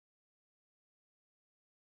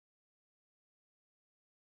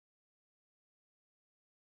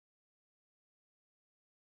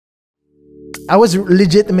I was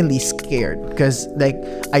legitimately scared because like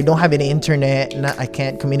I don't have any internet, I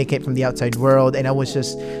can't communicate from the outside world, and I was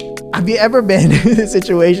just. Have you ever been in a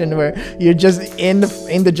situation where you're just in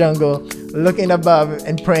the jungle, looking above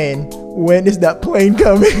and praying, when is that plane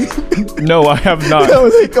coming? No, I have not. That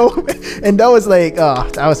was like, oh, and that was like, oh,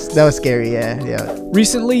 that was scary. Yeah.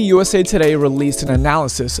 Recently, USA Today released an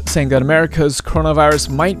analysis saying that America's coronavirus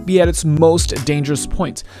might be at its most dangerous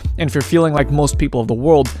point. And if you're feeling like most people of the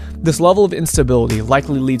world, this level of instability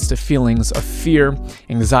likely leads to feelings of fear,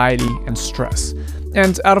 anxiety, and stress.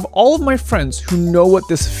 And out of all of my friends who know what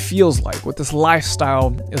this feels like, what this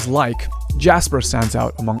lifestyle is like, Jasper stands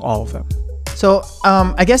out among all of them. So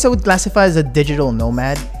I guess I would classify as a digital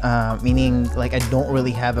nomad, meaning like I don't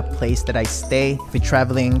really have a place that I stay. If we're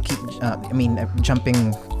traveling,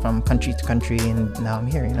 jumping from country to country, and now I'm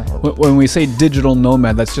here, you know. When we say digital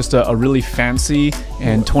nomad, that's just a really fancy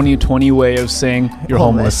and 2020 way of saying you're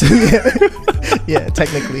homeless. Yeah,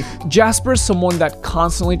 technically. Jasper is someone that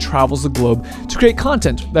constantly travels the globe to create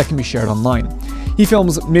content that can be shared online. He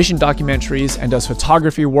films mission documentaries and does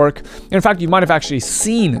photography work. And in fact, you might have actually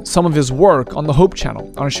seen some of his work on the Hope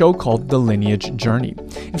channel on a show called The Lineage Journey.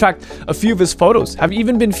 In fact, a few of his photos have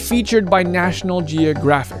even been featured by National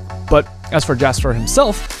Geographic. But as for Jasper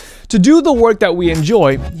himself, to do the work that we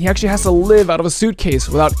enjoy, he actually has to live out of a suitcase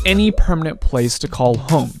without any permanent place to call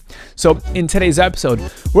home. So in today's episode,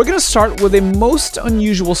 we're going to start with a most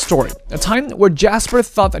unusual story, a time where Jasper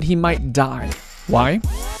thought that he might die. Why?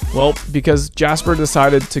 Well, because Jasper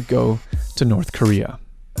decided to go to North Korea.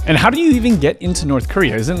 And how do you even get into North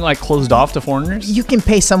Korea? Isn't it like closed off to foreigners? You can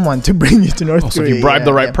pay someone to bring you to North Korea. So if you bribe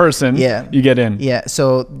the right person, you get in. Yeah,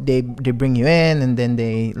 so they bring you in, and then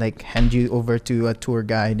they like hand you over to a tour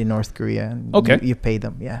guide in North Korea. Okay. You pay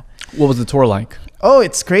them, yeah. What was the tour like? Oh,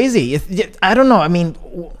 it's crazy. I don't know. I mean,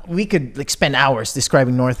 we could like spend hours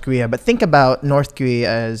describing North Korea, but think about North Korea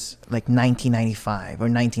as like 1995 or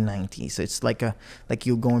 1990. So it's like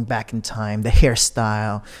you going back in time. The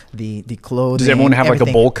hairstyle, the clothing. Does everyone have everything.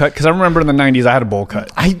 Like a bowl cut? Because I remember in the 90s I had a bowl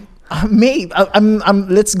cut.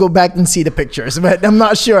 Let's go back and see the pictures, but I'm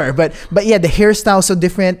not sure. But yeah, the hairstyle so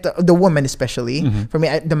different. The woman especially. Mm-hmm. For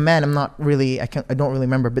me, the man, I'm not really. I don't really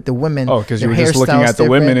remember. But the women. Oh, because you were just looking at the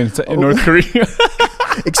women in North Korea.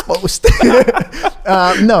 Exposed.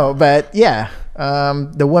 No, but yeah.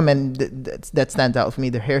 The women that stand out for me,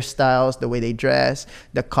 the hairstyles, the way they dress,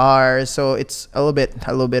 the cars. So it's a little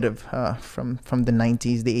bit of from the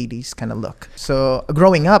 90s, the 80s kind of look. So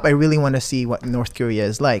growing up, I really want to see what North Korea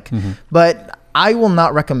is like. Mm-hmm. But I will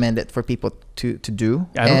not recommend it for people to do.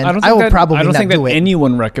 I don't think that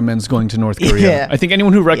anyone recommends going to North Korea. Yeah. I think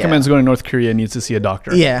anyone who recommends going to North Korea needs to see a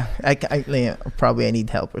doctor. Yeah, probably I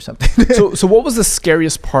need help or something. So what was the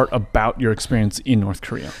scariest part about your experience in North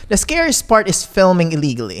Korea? The scariest part is filming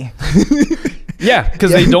illegally. Yeah,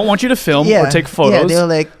 because they don't want you to film or take photos. Yeah, they're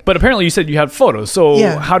like. But apparently, you said you had photos.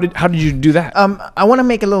 So how did you do that? I want to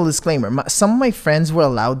make a little disclaimer. Some of my friends were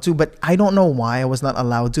allowed to, but I don't know why I was not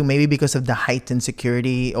allowed to. Maybe because of the heightened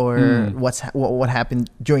security or what happened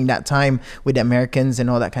during that time with the Americans and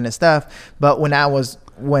all that kind of stuff. But when I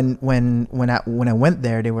went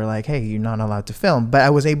there, they were like, "Hey, you're not allowed to film." But I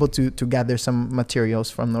was able to gather some materials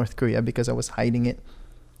from North Korea because I was hiding it.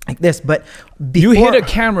 Like this, but before, you hid a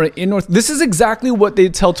camera in North. This is exactly what they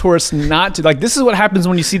tell tourists not to. Like, this is what happens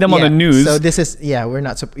when you see them on the news. So this is you're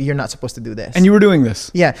not supposed to do this. And you were doing this.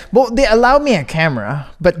 Yeah, well, they allowed me a camera,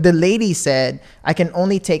 but the lady said I can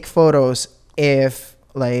only take photos if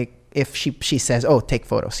she says, "Oh, take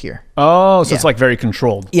photos here." Oh, so it's like very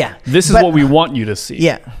controlled. Yeah, this is what we want you to see.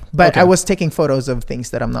 Yeah, but I was taking photos of things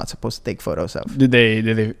that I'm not supposed to take photos of. Did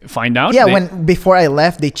they find out? Yeah, before I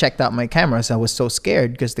left, they checked out my cameras. I was so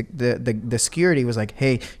scared because the security was like,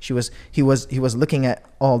 "Hey," he was looking at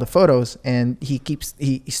all the photos and he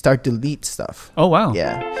started to delete stuff. Oh wow.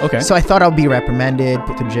 Yeah. Okay. So I thought I'll be reprimanded,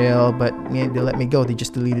 put to jail, but they let me go. They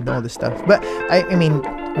just deleted all this stuff. But I mean,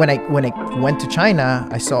 when I went to China,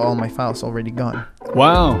 I saw all my files already gone.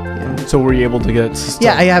 Wow. Yeah. So were you able to get stuff?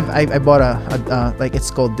 Yeah, I bought a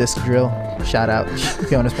it's called Disc Drill. Shout out if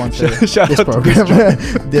you want to sponsor this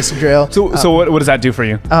program. Disc Drill. So what does that do for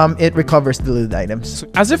you? It recovers deleted items. So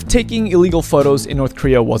as if taking illegal photos in North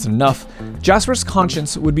Korea wasn't enough, Jasper's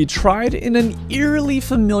conscience would be tried in an eerily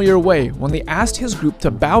familiar way when they asked his group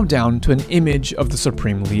to bow down to an image of the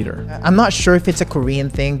supreme leader. I'm not sure if it's a Korean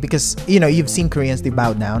thing because you've seen Koreans, they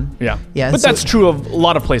bow down. Yeah. Yeah. But that's true of a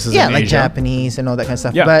lot of places in Asia. Yeah, like Japanese and all that kind of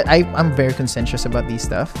stuff. Yeah. But I'm very conscientious about these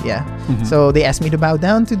stuff. Yeah. Mm-hmm. So they asked me to bow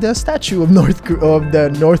down to the statue of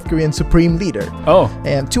the North Korean supreme leader. Oh.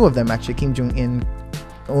 And two of them actually, Kim Jong-un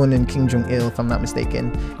Un and King Jong-il, if I'm not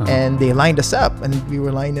mistaken. And they lined us up, and we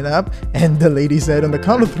were lining up, and the lady said, on the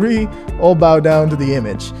count of 3, all bow down to the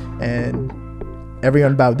image. And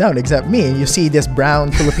everyone bowed down except me. And you see this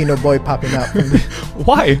brown Filipino boy popping up.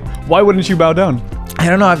 Why? Why wouldn't you bow down? I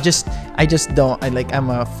don't know. I just don't. I'm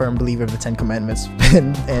a firm believer of the 10 Commandments,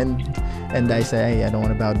 and I say I don't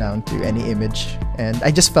want to bow down to any image. And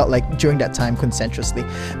I just felt like during that time, consensuously,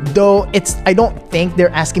 though I don't think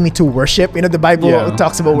they're asking me to worship. The Bible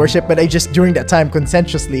talks about worship, but during that time,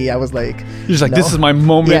 consensuously, I was like, you're just like, this is my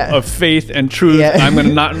moment of faith and truth. Yeah. I'm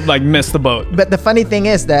gonna not miss the boat. But the funny thing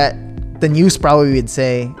is that the news probably would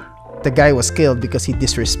say the guy was killed because he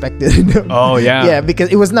disrespected him. Oh yeah. Yeah, because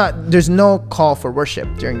there's no call for worship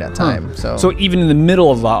during that time. So even in the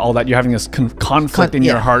middle of all that, you're having this conflict in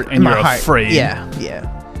your heart, and you're afraid. Yeah.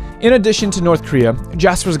 In addition to North Korea,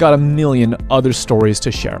 Jasper's got a million other stories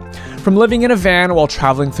to share. From living in a van while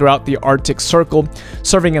traveling throughout the Arctic Circle,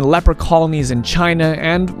 serving in leper colonies in China,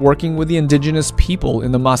 and working with the indigenous people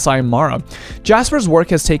in the Masai Mara, Jasper's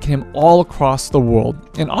work has taken him all across the world,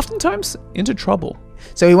 and oftentimes into trouble.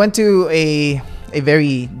 So we went to a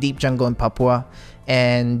very deep jungle in Papua,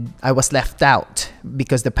 and I was left out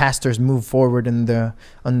because the pastors moved forward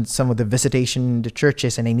on some of the visitation in the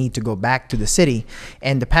churches, and I need to go back to the city.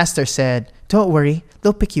 And the pastor said, don't worry,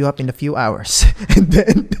 they'll pick you up in a few hours. And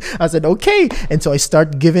then I said, okay. And so I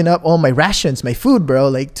start giving up all my rations, my food, bro,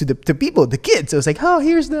 like to people, the kids. I was like, oh,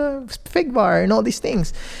 here's the fig bar and all these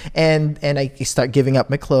things. And I start giving up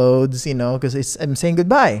my clothes, because I'm saying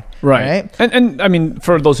goodbye. Right. And I mean,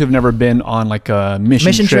 for those who've never been on like a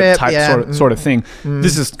mission trip type sort of thing,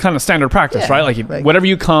 this is kind of standard practice, right? Like whatever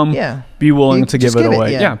you come, be willing to give it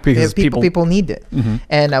away. Yeah, because people need it.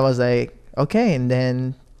 And I was like, okay. And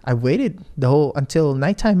then I waited until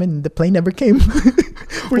nighttime, and the plane never came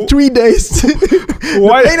for 3 days.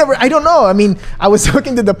 Why? I don't know. I mean, I was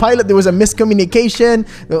talking to the pilot. There was a miscommunication.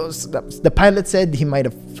 The pilot said he might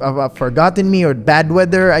have forgotten me, or bad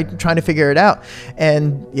weather. I'm trying to figure it out.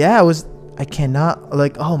 And yeah, I was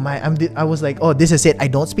like, oh, this is it. I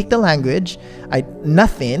don't speak the language.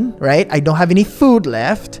 Nothing, right? I don't have any food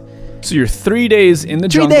left. So you're 3 days in the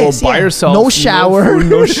jungle by yourself. No shower.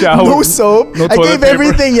 No shower. No soap. No I toilet gave paper.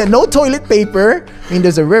 everything. Yeah, no toilet paper. I mean,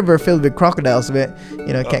 there's a river filled with crocodiles, but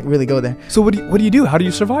I can't really go there. So what do you do? How do you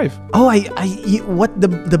survive? Oh, what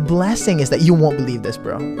the blessing is that you won't believe this,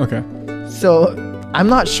 bro. Okay. So I'm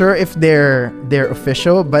not sure if they're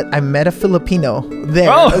official, but I met a Filipino there.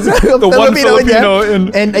 Oh, the one Filipino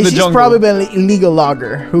in the she's jungle. probably an illegal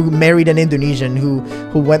logger who married an Indonesian who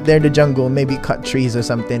went there in the jungle, maybe cut trees or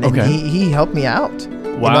something. And he helped me out.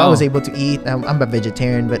 Wow. I was able to eat. I'm a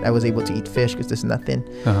vegetarian, but I was able to eat fish because there's nothing.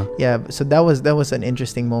 Yeah, so that was an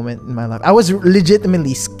interesting moment in my life. I was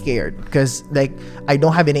legitimately scared because I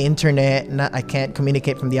don't have any internet, I can't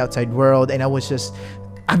communicate from the outside world, and I was just.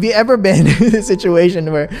 Have you ever been in a situation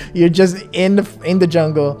where you're just in the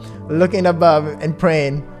jungle, looking above and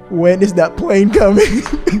praying, when is that plane coming?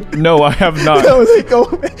 No, I have not. I was like, oh,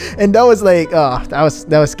 and that was like, oh, that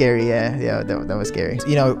was scary. Yeah, that was scary.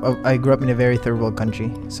 I grew up in a very third world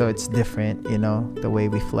country, so it's different. The way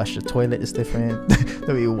we flush the toilet is different.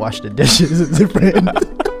 The way we wash the dishes is different.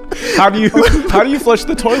 How do you flush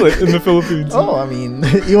the toilet in the Philippines? Oh, I mean,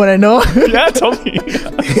 you want to know? Yeah, tell me.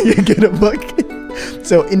 You get a bucket.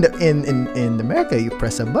 So in America, you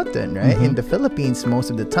press a button, right? In the Philippines, most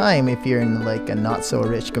of the time, if you're in like a not so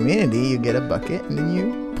rich community, you get a bucket and then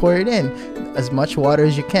you pour it in as much water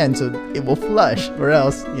as you can, so it will flush, or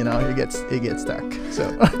else it gets stuck.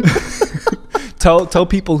 So tell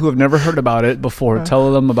people who have never heard about it before.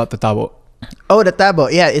 Tell them about the tabo. Oh, the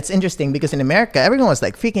tabo. Yeah, it's interesting because in America, everyone was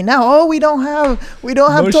like freaking out. Oh, we don't have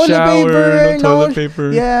no toilet paper. No toilet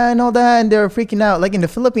paper. Yeah, and all that, and they were freaking out. Like in the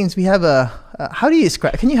Philippines, we have how do you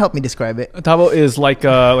describe? Can you help me describe it? A tabo is like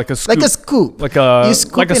a scoop. Like a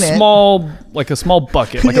scoop. Like a small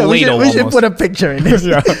bucket, like a ladle. We should put a picture in this.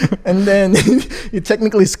 Yeah. And then you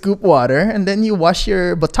technically scoop water, and then you wash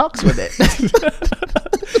your buttocks with it.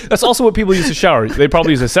 That's also what people use to shower. They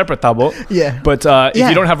probably use a separate tabo. Yeah. But if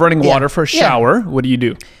you don't have running water for a shower, what do you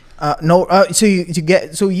do? No.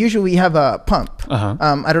 So usually you have a pump.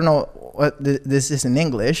 I don't know what this is in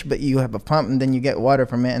English, but you have a pump, and then you get water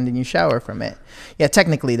from it, and then you shower from it. Yeah,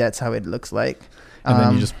 technically that's how it looks like. And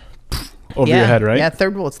then you just over your head, right? Yeah,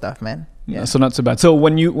 third world stuff, man. Yeah. So not so bad. So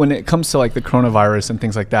when it comes to like the coronavirus and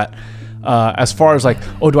things like that, as far as like,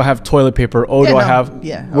 oh, do I have toilet paper? Oh, do I have?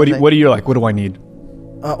 Yeah. What do you like? What do I need?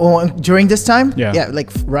 During this time? Yeah. Yeah, like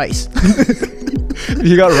rice.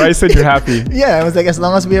 You got rice and you're happy. Yeah, I was like, as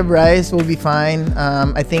long as we have rice, we'll be fine.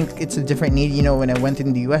 I think it's a different need. You know, when I went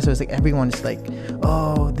in the US, I was like, everyone's like,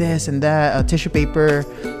 oh, this and that, tissue paper.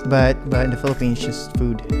 But in the Philippines, just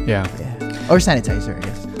food. Yeah. Or sanitizer, I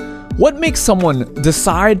guess. What makes someone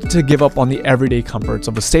decide to give up on the everyday comforts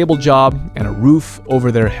of a stable job and a roof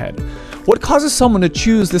over their head? What causes someone to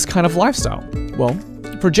choose this kind of lifestyle? Well,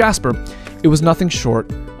 for Jasper, it was nothing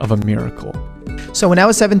short of a miracle. So when I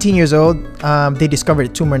was 17 years old, they discovered a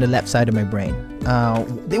tumor in the left side of my brain.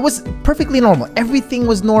 It was perfectly normal. Everything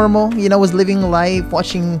was normal. You know, I was living life,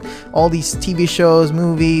 watching all these TV shows,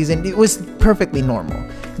 movies, and it was perfectly normal.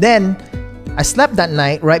 Then I slept that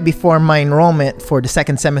night right before my enrollment for the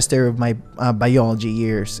second semester of my biology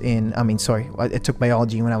years I took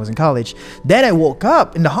biology when I was in college. Then I woke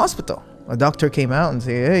up in the hospital. A doctor came out and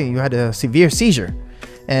said, hey, you had a severe seizure.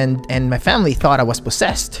 And my family thought I was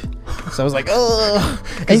possessed. So I was like, oh.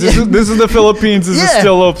 This is the Philippines. This is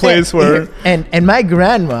still a place where... And my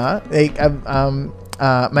grandma,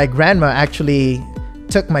 my grandma actually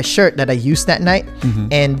took my shirt that I used that night,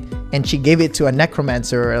 and she gave it to a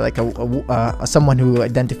necromancer, or like a someone who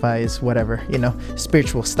identifies whatever, you know,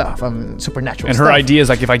 spiritual stuff, supernatural and stuff. her idea is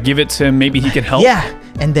like, if I give it to him, maybe he can help. Yeah,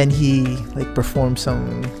 and then he like performed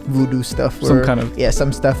some voodoo stuff,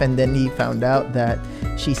 some stuff, and then he found out that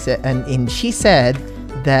she said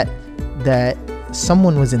that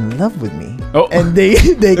someone was in love with me. Oh, and they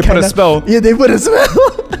put a spell. Yeah, they put a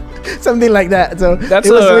spell. Something like that. So that's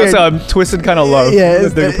a twisted kind of love. Yeah,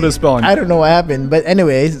 they put a spell on. I don't know what happened, but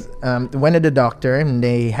anyways, went to the doctor and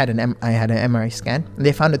I had an MRI scan, and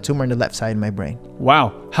they found a tumor in the left side of my brain.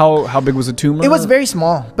 Wow, how big was the tumor? It was very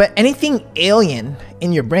small, but anything alien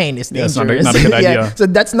in your brain is dangerous. It's not a good idea. So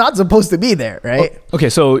that's not supposed to be there, right? Okay,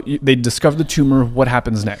 so they discovered the tumor. What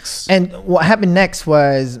happens next? And what happened next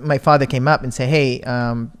was my father came up and said, "Hey,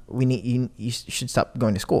 you should stop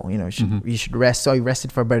going to school. You know, you should rest." So I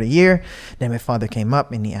rested for about a year. Then my father came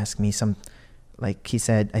up and he asked me he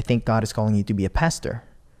said, "I think God is calling you to be a pastor."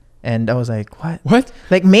 And I was like, what?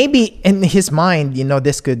 Like, maybe in his mind, you know,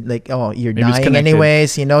 this could like, oh, you're maybe dying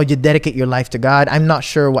anyways, you know, you dedicate your life to God. I'm not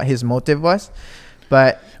sure what his motive was,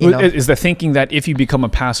 but you know. Is the thinking that if you become a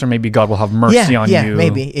pastor, maybe God will have mercy on you? Yeah,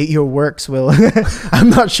 maybe your works will.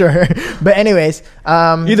 I'm not sure, but anyways.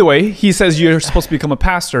 Either way, he says you're supposed to become a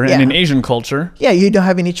pastor, and in Asian culture. Yeah, you don't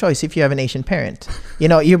have any choice if you have an Asian parent. You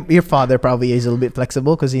know, your father probably is a little bit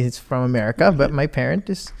flexible because he's from America, but my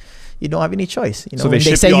parent is. You don't have any choice. You know, so they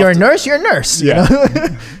say you're a nurse, you're a nurse. Yeah. You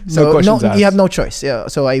know? So you have no choice. Yeah.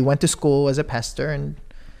 So I went to school as a pastor,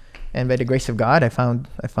 and by the grace of God, I found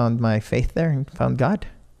my faith there and found God.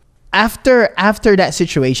 After that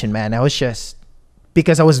situation, man, I was just,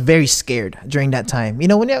 because I was very scared during that time. You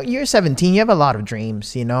know, when you're 17, you have a lot of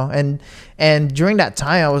dreams, you know, and during that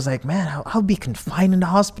time, I was like, man, I'll be confined in the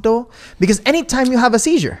hospital because anytime you have a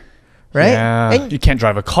seizure. Right? Yeah. And you can't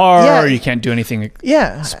drive a car. You can't do anything.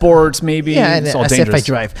 Yeah. Sports, maybe. Yeah, and it's all as dangerous. if I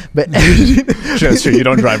drive, but that's true. You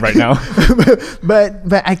don't drive right now. but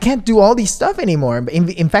I can't do all these stuff anymore. But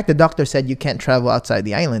in fact, the doctor said you can't travel outside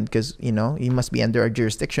the island because you know you must be under our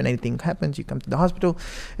jurisdiction. Anything happens, you come to the hospital,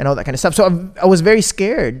 and all that kind of stuff. So I was very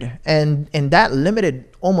scared, and that limited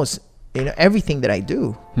almost everything that I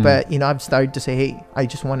do. But I've started to say, hey, I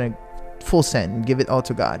just want to full send, give it all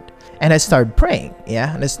to God. And I started praying,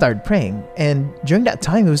 and during that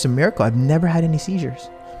time, it was a miracle. I've never had any seizures.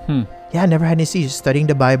 I never had any seizures. Studying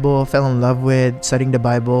the Bible, fell in love with studying the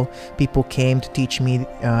Bible. People came to teach me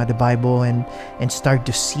the Bible and start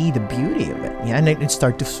to see the beauty of it. And I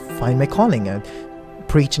start to find my calling.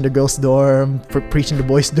 Preach in the girls' dorm, preach in the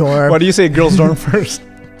boys' dorm. Why do you say girls' dorm first?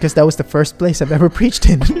 Because that was the first place I've ever preached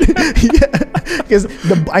in. Because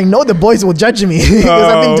I know the boys will judge me because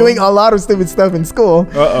I've been doing a lot of stupid stuff in school.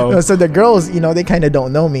 So the girls, they kind of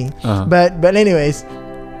don't know me. But anyways,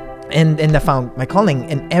 and I found my calling.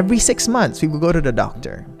 And every 6 months, we would go to the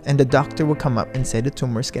doctor. And the doctor would come up and say, the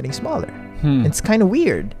tumor's getting smaller. It's kind of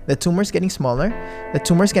weird. The tumor's getting smaller.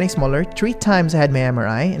 3 times I had my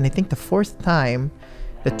MRI. And I think the 4th time,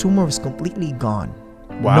 the tumor was completely gone.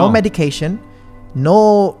 Wow. No medication.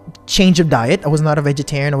 No change of diet. I was not a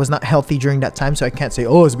vegetarian. I was not healthy during that time, so I can't say,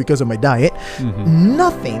 oh, it's because of my diet.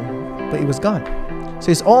 Nothing, but it was gone.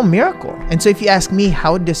 So it's all miracle. And so if you ask me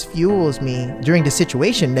how this fuels me during the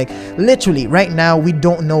situation, like literally right now, we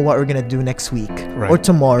don't know what we're going to do next week or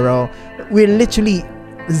tomorrow. We're literally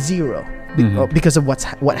zero because of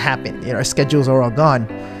what happened. Our schedules are all gone.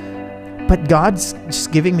 But God's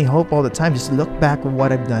just giving me hope all the time. Just look back at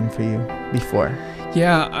what I've done for you before.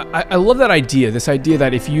 Yeah, I love that idea. This idea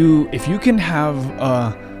that if you can have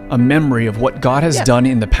a memory of what God has done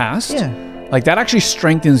in the past, like that actually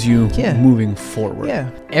strengthens you moving forward. Yeah.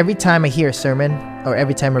 Every time I hear a sermon or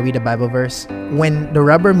every time I read a Bible verse, when the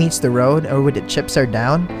rubber meets the road or when the chips are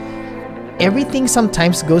down, everything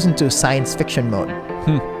sometimes goes into science fiction mode.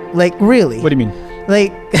 Like, really. What do you mean?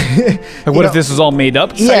 Like, what if this is all made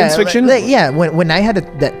up science fiction? When I had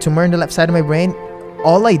that tumor in the left side of my brain,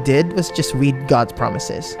 all I did was just read God's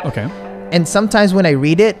promises. Okay. And sometimes when I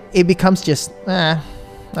read it, it becomes just,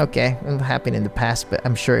 okay, it happened in the past, but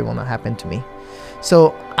I'm sure it will not happen to me.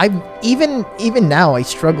 So even now, I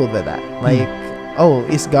struggle with that. Like, oh,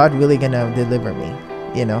 is God really gonna deliver me?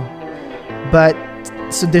 You know? But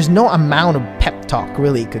so there's no amount of pep talk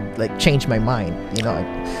really could like change my mind. You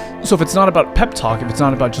know? So if it's not about pep talk, if it's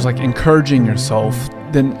not about just like encouraging yourself,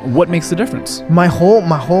 then what makes the difference? The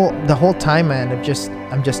whole time, man,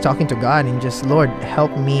 I'm just talking to God and just, Lord,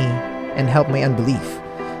 help me and help my unbelief.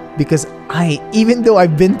 Because even though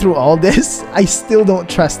I've been through all this, I still don't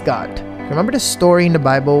trust God. Remember the story in the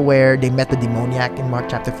Bible where they met the demoniac in Mark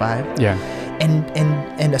chapter 5? Yeah.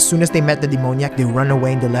 And as soon as they met the demoniac, they run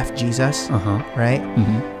away and they left Jesus. Right?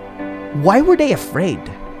 Mm-hmm. Why were they afraid?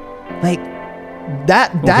 Like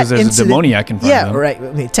that because there's incident, a demoniac in front of them. Yeah, right.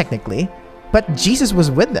 I mean, technically. But Jesus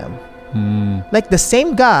was with them. Like the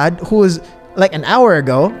same God who was like an hour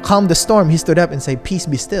ago calmed the storm, he stood up and said, "Peace,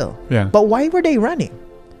 be still." Yeah. But why were they running?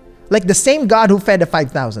 Like the same God who fed the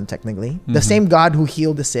 5,000, technically. The same God who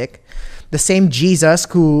healed the sick. The same Jesus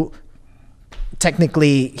who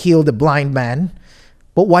technically healed the blind man.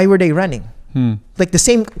 But why were they running? Like the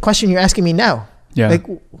same question you're asking me now. Yeah.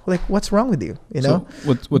 Like what's wrong with you? You know?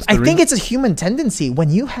 So what's the I think it's a human tendency. When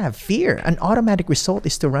you have fear, an automatic result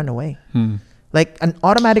is to run away. Like an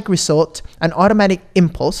automatic result, an automatic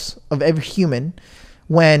impulse of every human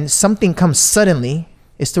when something comes suddenly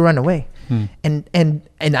is to run away.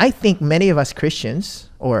 And I think many of us Christians,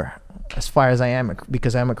 or as far as I am,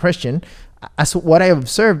 because I'm a Christian, as what I have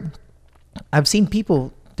observed, I've seen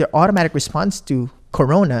people, their automatic response to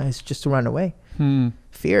Corona is just to run away.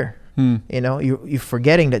 Fear. You know, you're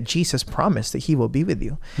forgetting that Jesus promised that he will be with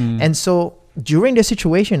you. And so during the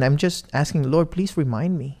situation, I'm just asking, Lord, please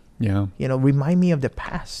remind me. Yeah. You know, remind me of the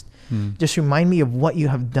past. Just remind me of what you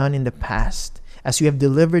have done in the past. As you have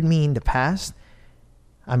delivered me in the past,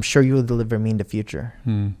 I'm sure you will deliver me in the future.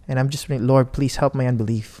 And I'm just saying, Lord, please help my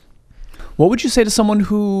unbelief. What would you say to someone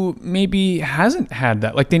who maybe hasn't had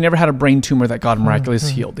that? Like they never had a brain tumor that God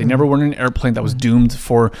miraculously healed. They never were in an airplane that was doomed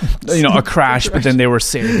for, you know, a crash, but then they were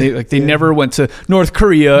saved. They never went to North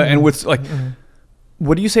Korea and with like,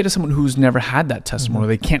 what do you say to someone who's never had that testimony?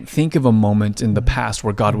 They can't think of a moment in the past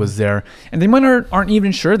where God was there, and they might aren't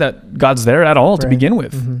even sure that God's there at all to begin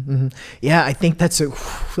with. Yeah, I think that's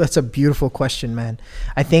a beautiful question, man.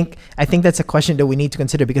 I think that's a question that we need to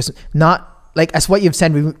consider, because not like as what you've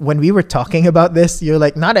said when we were talking about this, you're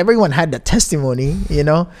like, not everyone had that testimony, you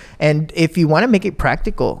know. And if you want to make it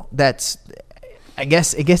practical, that's I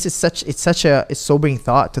guess it's such a sobering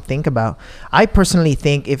thought to think about. I personally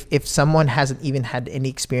think if someone hasn't even had any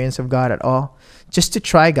experience of God at all, just to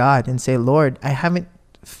try God and say, Lord, I haven't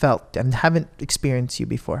felt and haven't experienced you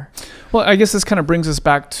before. Well, I guess this kind of brings us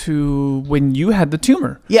back to when you had the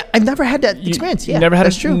tumor. Yeah, I've never had that experience. Yeah, never had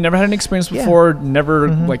that's true. Never had an experience before. Never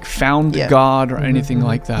like found God or anything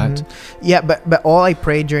like that. Yeah, but all I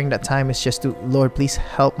prayed during that time is just to, Lord, please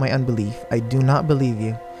help my unbelief. I do not believe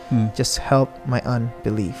you. Just help my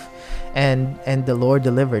unbelief. And the Lord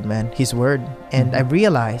delivered, man, his word. And I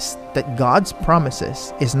realized that God's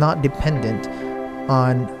promises is not dependent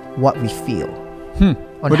on what we feel.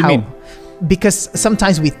 What do you mean? Because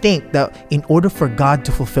sometimes we think that in order for God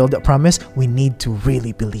to fulfill the promise, we need to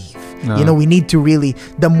really believe. You know, we need to really,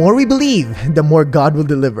 the more we believe, the more God will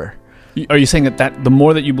deliver. Are you saying that the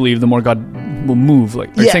more that you believe, the more God will move? Like,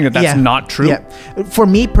 are you saying that that's not true? Yeah. For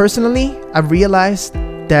me personally, I've realized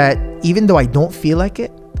that even though I don't feel like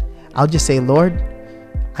it, I'll just say, Lord,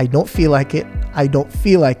 I don't feel like it. I don't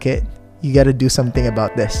feel like it. You got to do something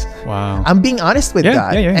about this. Wow. I'm being honest with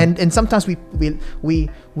God. Yeah. And sometimes we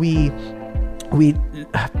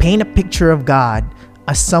paint a picture of God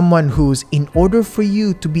as someone who's, in order for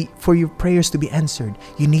your prayers to be answered,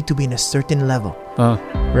 you need to be in a certain level.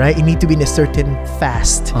 Right? You need to be in a certain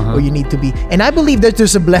fast, or you need to be, and I believe that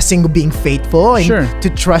there's a blessing of being faithful and to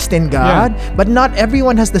trust in God, but not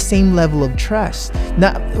everyone has the same level of trust.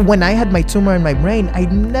 Now, when I had my tumor in my brain, I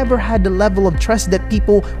never had the level of trust that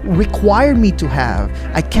people required me to have.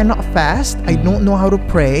 I cannot fast. I don't know how to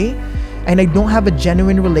pray. And I don't have a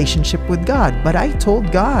genuine relationship with God. But I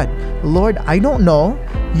told God, Lord, I don't know,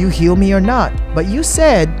 you heal me or not. But you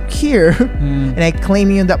said here, and I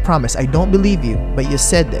claim you in that promise. I don't believe you, but you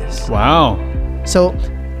said this. Wow. So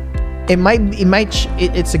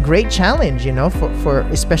it's a great challenge, for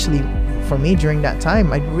especially for me during that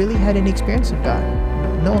time. I really had any experience with God,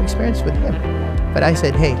 no experience with Him. But I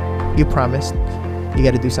said, hey, you promised, you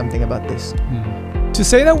got to do something about this. To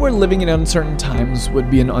say that we're living in uncertain times would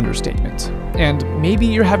be an understatement. And maybe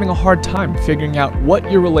you're having a hard time figuring out what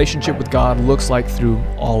your relationship with God looks like through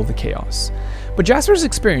all the chaos. But Jasper's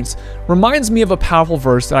experience reminds me of a powerful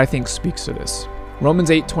verse that I think speaks to this.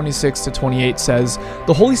 Romans 8:26-28 says,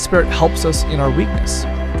 "The Holy Spirit helps us in our weakness."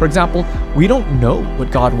 For example, we don't know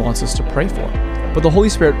what God wants us to pray for, but the Holy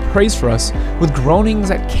Spirit prays for us with groanings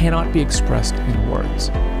that cannot be expressed in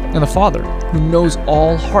words. And the Father, who knows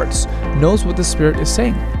all hearts, knows what the Spirit is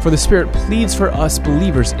saying, for the Spirit pleads for us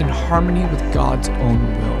believers in harmony with God's own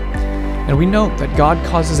will. And we know that God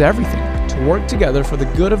causes everything to work together for the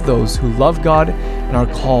good of those who love God and are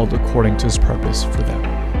called according to His purpose for them.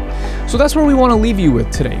 So that's where we want to leave you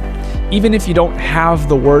with today. Even if you don't have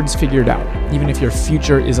the words figured out, even if your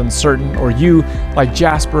future is uncertain, or you, like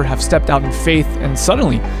Jasper, have stepped out in faith and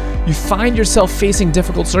suddenly you find yourself facing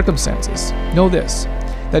difficult circumstances, know this,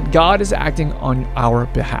 that God is acting on our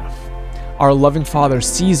behalf. Our loving Father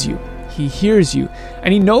sees you, He hears you,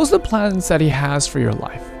 and He knows the plans that He has for your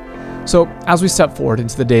life. So as we step forward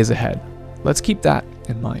into the days ahead, let's keep that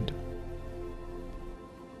in mind.